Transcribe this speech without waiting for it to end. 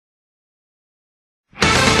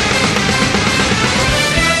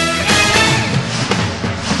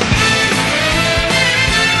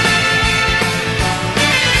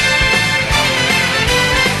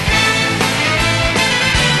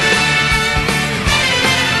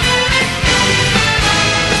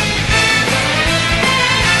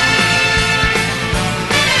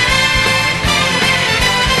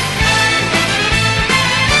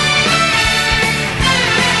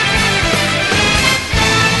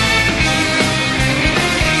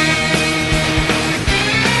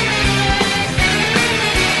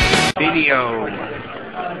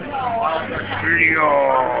video.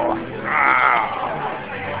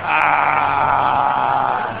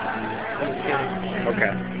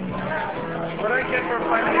 Okay. What did I get for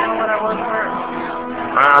finding out what I was for?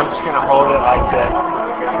 I'm just gonna hold it like this.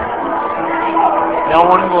 No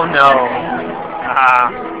one will know.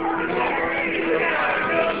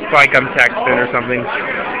 It's like I'm texting or something.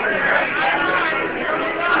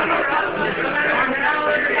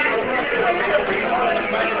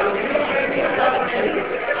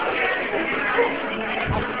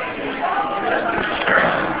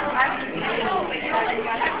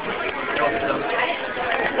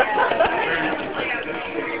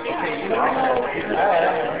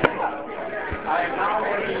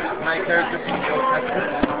 My character people.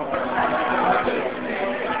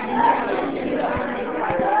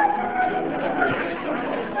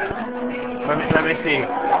 Let me see.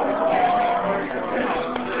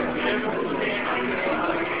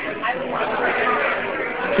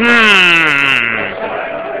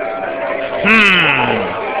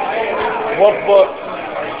 What book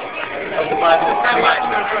of the Bible?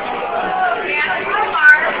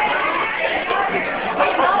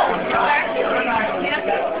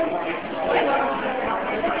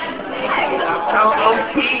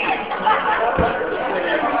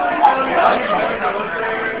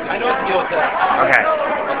 I know what to deal with that. Okay.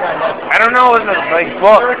 I don't know if it's like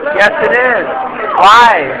book. Yes, it is.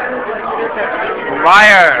 Why?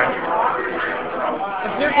 Liar.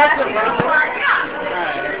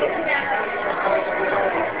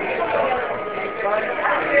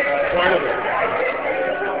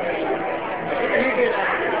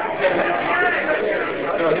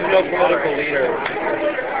 No, he's no political leader.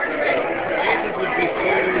 Jesus would be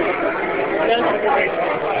general.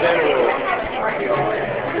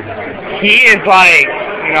 He is like,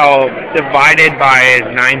 you know, divided by his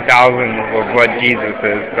 9,000 of what Jesus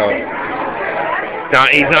is. So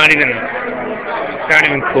he's not even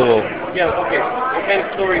cool. Yeah. Okay. What kind of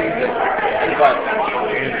story is it? What?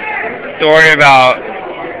 Story about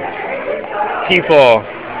people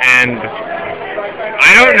and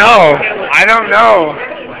I don't know.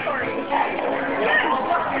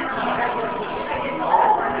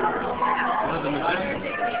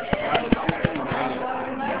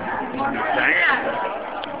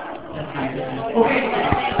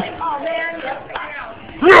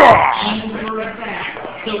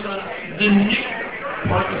 So the next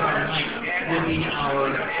part of our night will be our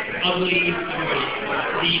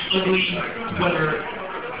the ugly sweater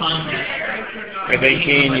contest. I think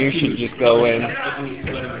Keen, you should just go in,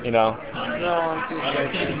 you know. No, I'm too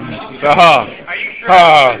scared.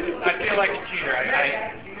 I feel like a cheater.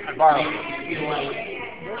 I borrow.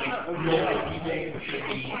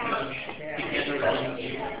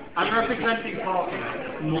 I'm representing Paul.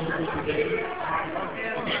 Multiple positions.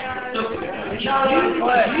 So, if you would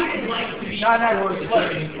like to be for the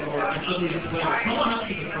judging for an ugly sweater, come on up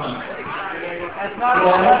to the front. That's not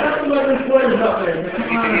sweaters up there.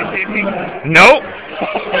 Nope.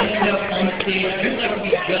 Stand up on stage. I'd like to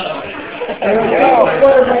be judged.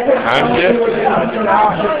 I'm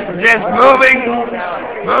just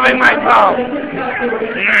moving my thumb.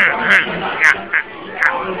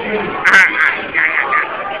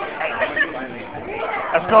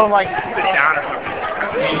 Let's go like sit down or something.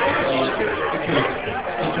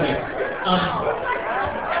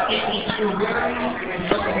 If you're wearing a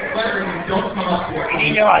sweater, you don't come up here. You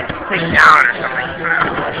need to like sit down or something.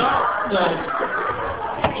 So,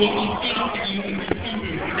 if you think that you can pretend to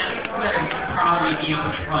do that sweater, you should probably be on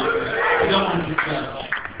the front. You don't want to just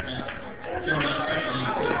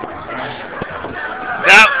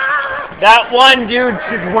That one dude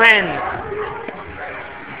should win.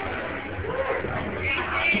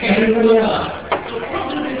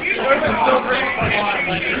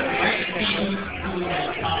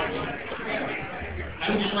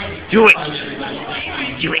 Do it.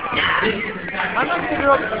 Do it now.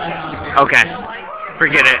 Okay.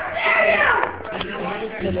 Forget it.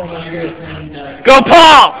 Go,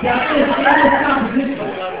 Paul!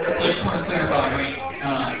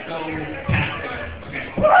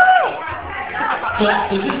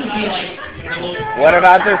 What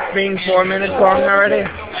about this being 4 minutes long already?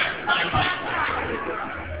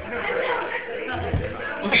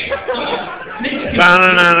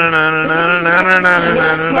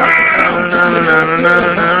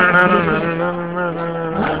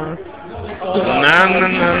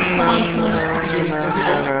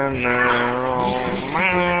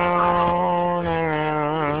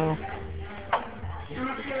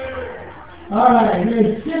 Alright,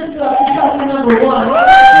 here's just number 1.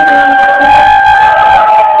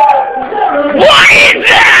 What is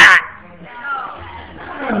that?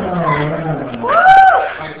 Alright.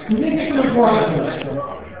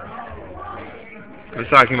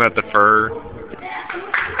 talking about the fur.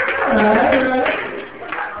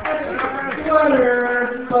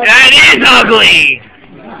 That is ugly!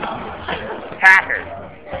 Hacker.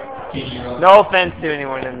 No offense to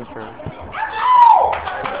anyone in this room.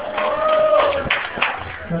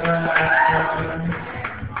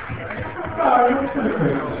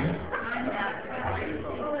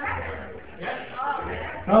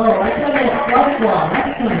 Oh, I got a fluff one.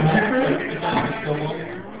 That's kind of nice.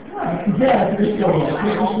 Yeah, it's a good one.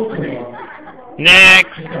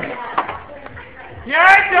 Next.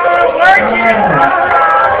 Yeah, it's working!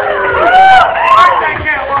 I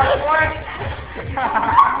can't walk, boy!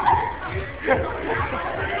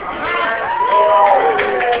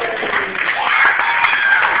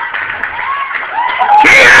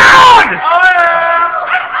 Get out! Oh, yeah!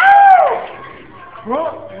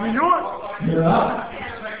 Well, we do it. You're up.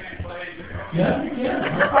 Yes, you can.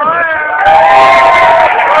 Oh, yeah!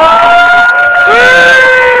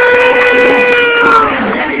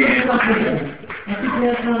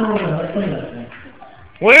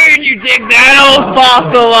 Where did you dig that old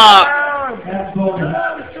fossil up? That's bonus.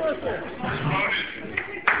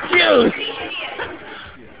 Juice!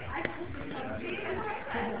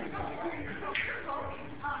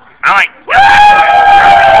 I like.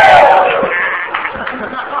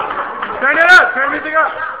 Turn it up! Turn everything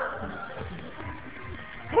up!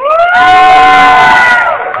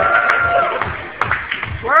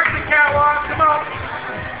 Work the catwalk, come on!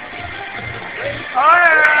 Oh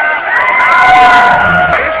yeah!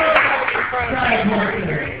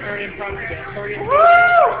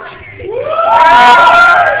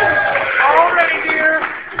 All ready, dear!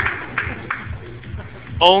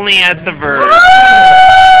 Only at the Verge.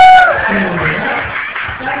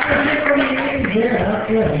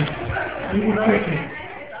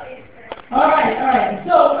 Alright.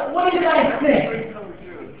 So, what do you guys think?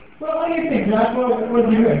 What do you think, Josh? What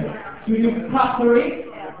do you do? Should we do top 3?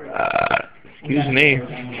 Excuse me.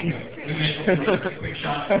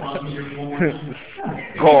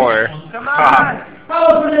 Score. Come on! How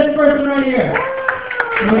about for this person right here?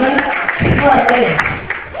 Okay? Alright, ready.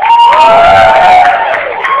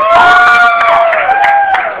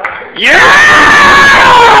 Yeah!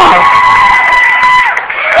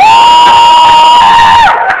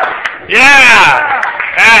 Yeah!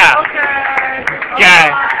 Yeah! Okay!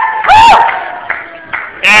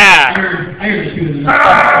 Yeah!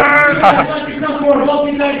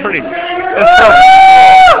 Pretty. It's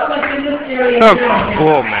so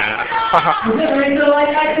cool, man.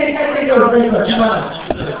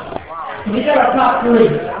 We got our top 3.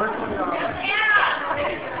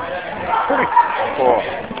 Pretty cool.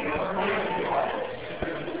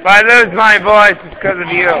 If I lose my voice, it's because of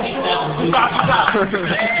you.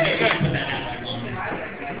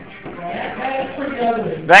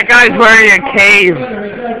 That guy's wearing a cave.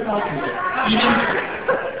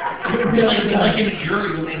 Like in a jury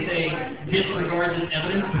when they say disregard this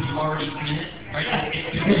evidence, but you've already seen it, right?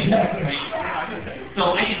 Right? So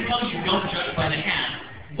I can tell you don't judge by the hat,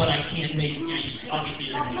 but I can't make you obviously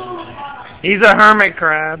you're going to judge by the hat. Right? He's a hermit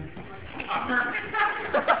crab.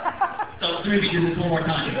 So let me do this one more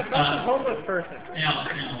time. Homeless person. Now,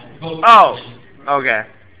 vote. Oh, okay.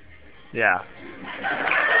 Yeah.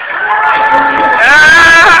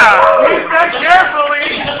 Use that carefully!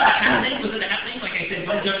 Was it happening? Like I said,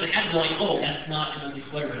 don't judge the hat, going, oh, that's not an ugly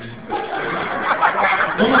sweater anymore.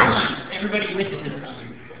 One more time. Everybody listen this time.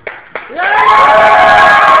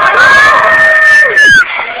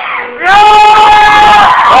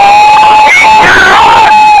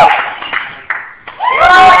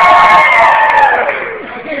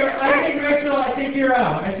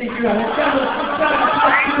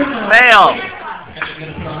 Fail.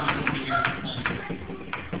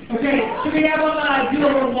 Okay, should we have them do a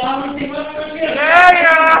little wobbly thing? What am I going to get?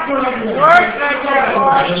 Yeah! Work that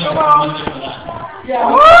catwalk, come on! Yeah.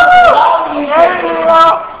 Woo! There you go!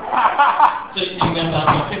 So you got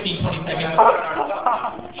about 15, 20 seconds.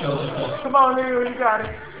 Show this. Come on, Lou, you got it.